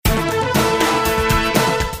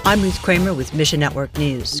I'm Ruth Kramer with Mission Network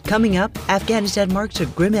News. Coming up, Afghanistan marks a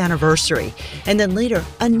grim anniversary. And then later,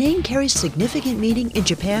 a name carries significant meaning in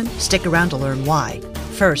Japan. Stick around to learn why.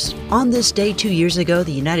 First, on this day 2 years ago,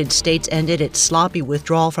 the United States ended its sloppy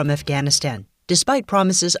withdrawal from Afghanistan. Despite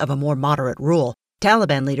promises of a more moderate rule,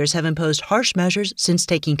 Taliban leaders have imposed harsh measures since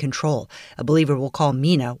taking control. A believer we'll call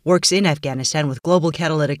Mina works in Afghanistan with Global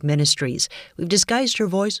Catalytic Ministries. We've disguised her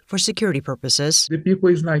voice for security purposes. The people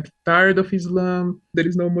is tired of Islam. There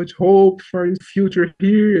is no much hope for the future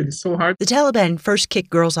here. It's so hard. The Taliban first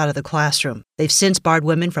kicked girls out of the classroom. They've since barred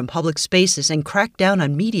women from public spaces and cracked down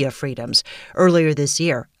on media freedoms. Earlier this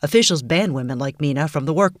year, officials banned women like Mina from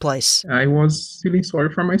the workplace. I was feeling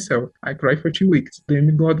sorry for myself. I cried for 2 weeks.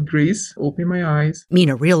 Then God's grace opened my eyes.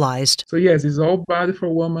 Mina realized. So yes, it's all bad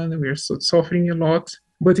for women. We are suffering a lot.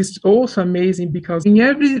 But it's also amazing because in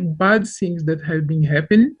every bad things that have been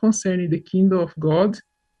happening concerning the kingdom of God,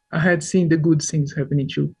 I had seen the good things happening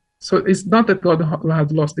too. So it's not that God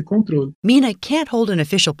had lost the control. Mina can't hold an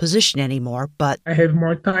official position anymore, but I have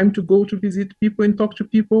more time to go to visit people and talk to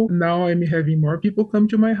people. Now I'm having more people come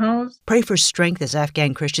to my house. Pray for strength as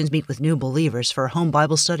Afghan Christians meet with new believers for home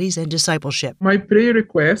Bible studies and discipleship. My prayer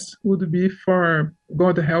request would be for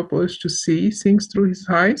God to help us to see things through His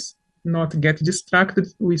eyes, not get distracted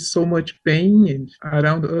with so much pain and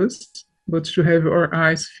around us, but to have our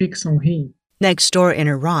eyes fixed on Him. Next door in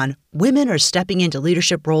Iran, women are stepping into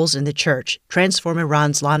leadership roles in the church. Transform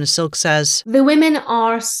Iran's Lana Silk says, the women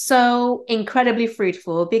are so incredibly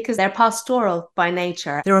fruitful because they're pastoral by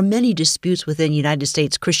nature. There are many disputes within United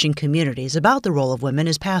States Christian communities about the role of women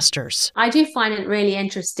as pastors. I do find it really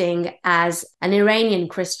interesting as an Iranian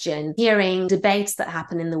Christian, hearing debates that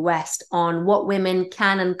happen in the West on what women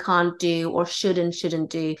can and can't do or should and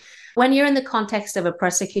shouldn't do. When you're in the context of a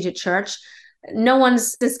persecuted church, no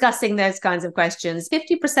one's discussing those kinds of questions.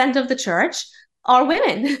 50% of the church are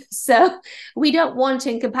women. So we don't want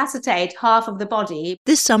to incapacitate half of the body.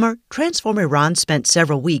 This summer, Transform Iran spent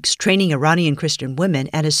several weeks training Iranian Christian women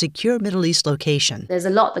at a secure Middle East location. There's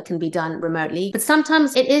a lot that can be done remotely, but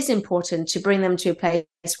sometimes it is important to bring them to a place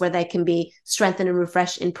where they can be strengthened and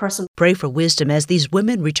refreshed in person. Pray for wisdom as these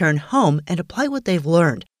women return home and apply what they've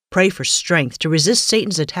learned. Pray for strength to resist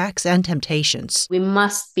Satan's attacks and temptations. We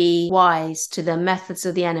must be wise to the methods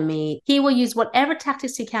of the enemy. He will use whatever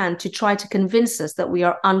tactics he can to try to convince us that we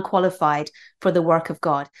are unqualified for the work of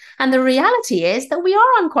God. And the reality is that we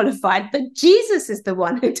are unqualified, but Jesus is the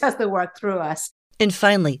one who does the work through us. And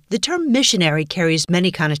finally, the term missionary carries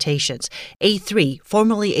many connotations. A3,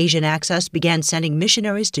 formerly Asian Access, began sending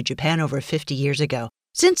missionaries to Japan over 50 years ago.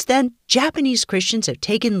 Since then, Japanese Christians have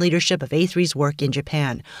taken leadership of A3's work in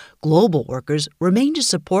Japan. Global workers remain to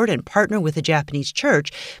support and partner with the Japanese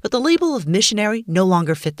church, but the label of missionary no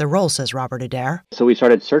longer fit the role, says Robert Adair. So we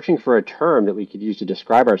started searching for a term that we could use to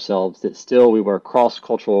describe ourselves, that still we were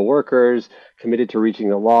cross-cultural workers, committed to reaching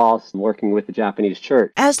the lost and working with the Japanese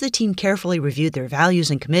church. As the team carefully reviewed their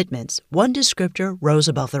values and commitments, one descriptor rose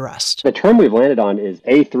above the rest. The term we've landed on is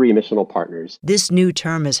A3 Missional Partners. This new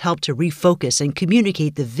term has helped to refocus and communicate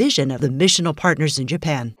the vision of the missional partners in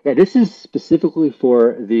Japan. Yeah, this is specifically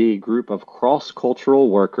for the group of cross-cultural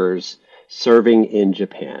workers serving in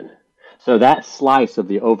Japan. So that slice of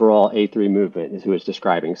the overall A3 movement is who it's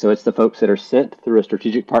describing. So it's the folks that are sent through a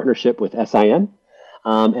strategic partnership with SIM,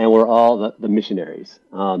 and we're all the missionaries.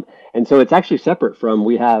 And so it's actually separate from,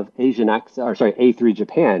 we have A3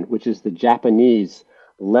 Japan, which is the Japanese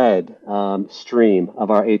led stream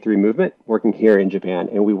of our A3 movement working here in Japan,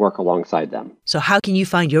 and we work alongside them. So how can you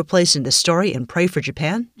find your place in the story and pray for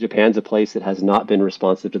Japan? Japan's a place that has not been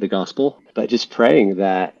responsive to the gospel, but just praying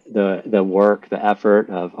that the work, the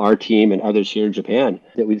effort of our team and others here in Japan,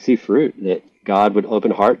 that we'd see fruit, that God would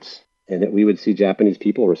open hearts, and that we would see Japanese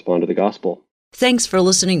people respond to the gospel. Thanks for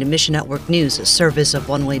listening to Mission Network News, a service of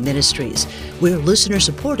One Way Ministries. We're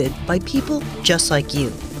listener-supported by people just like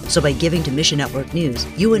you. So by giving to Mission Network News,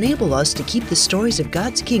 you enable us to keep the stories of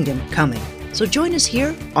God's kingdom coming. So join us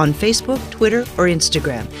here on Facebook, Twitter, or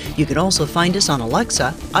Instagram. You can also find us on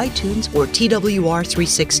Alexa, iTunes, or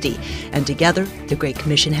TWR360. And together, the Great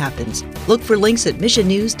Commission happens. Look for links at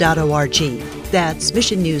missionnews.org. That's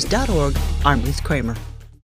missionnews.org. I'm Ruth Kramer.